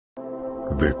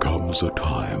There comes a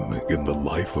time in the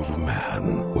life of a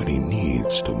man when he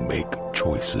needs to make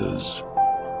choices.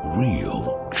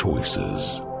 Real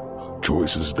choices.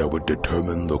 Choices that would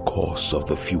determine the course of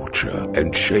the future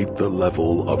and shape the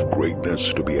level of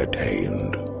greatness to be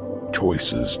attained.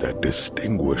 Choices that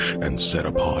distinguish and set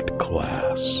apart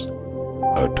class.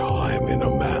 A time in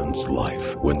a man's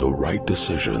life when the right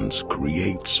decisions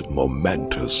creates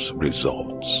momentous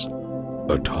results.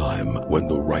 A time when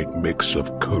the right mix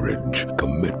of courage,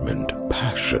 commitment,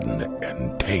 passion,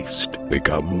 and taste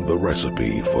become the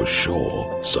recipe for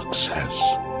sure success.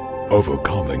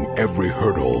 Overcoming every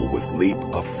hurdle with leap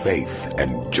of faith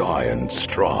and giant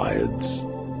strides.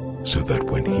 So that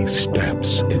when he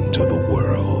steps into the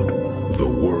world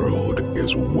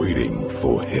is waiting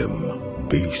for him.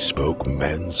 Bespoke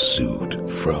men's suit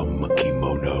from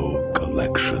Kimono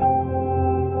Kollection.